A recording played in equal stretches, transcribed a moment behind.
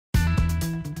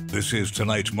This is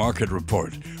tonight's Market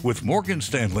Report with Morgan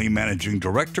Stanley Managing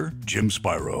Director Jim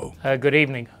Spiro. Good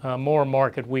evening. More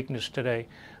market weakness today.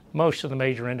 Most of the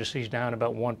major indices down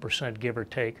about 1%, give or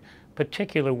take.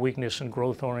 Particular weakness in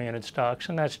growth-oriented stocks,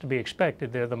 and that's to be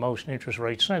expected. They're the most interest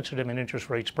rate sensitive, and interest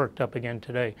rates perked up again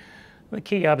today. The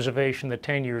key observation, the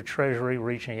 10-year Treasury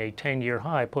reaching a 10-year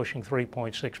high, pushing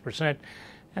 3.6%.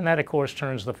 And that, of course,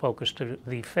 turns the focus to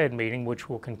the Fed meeting, which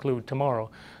will conclude tomorrow.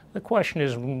 The question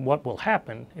is what will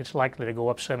happen. It's likely to go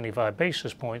up 75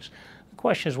 basis points. The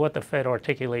question is what the Fed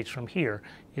articulates from here.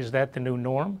 Is that the new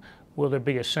norm? Will there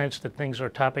be a sense that things are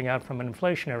topping out from an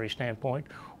inflationary standpoint?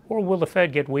 Or will the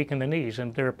Fed get weak in the knees?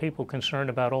 And there are people concerned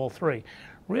about all three.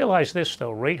 Realize this,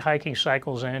 though, rate hiking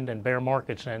cycles end and bear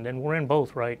markets end, and we're in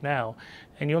both right now.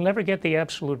 And you'll never get the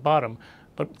absolute bottom.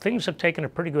 But things have taken a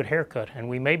pretty good haircut, and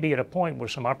we may be at a point where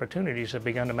some opportunities have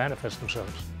begun to manifest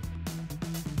themselves.